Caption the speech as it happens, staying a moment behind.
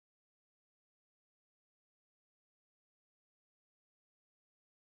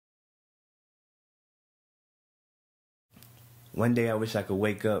One day I wish I could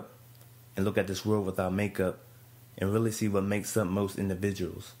wake up and look at this world without makeup and really see what makes up most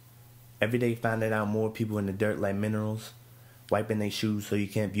individuals. Every day finding out more people in the dirt like minerals, wiping their shoes so you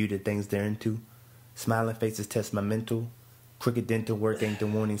can't view the things they're into, smiling faces test my mental, crooked dental work ain't the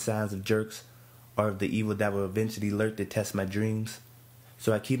warning signs of jerks or of the evil that will eventually lurk to test my dreams.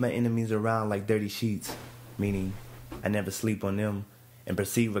 So I keep my enemies around like dirty sheets, meaning I never sleep on them, and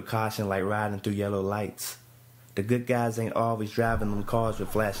proceed with caution like riding through yellow lights. The good guys ain't always driving them cars with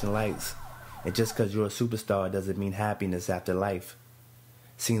flashing lights, and just 'cause you're a superstar doesn't mean happiness after life.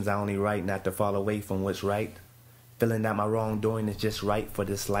 Seems only right not to fall away from what's right, feeling that my wrongdoing is just right for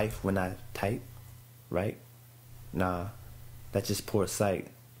this life when I type, right? Nah, that's just poor sight.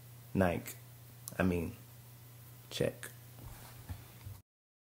 Nike. Check.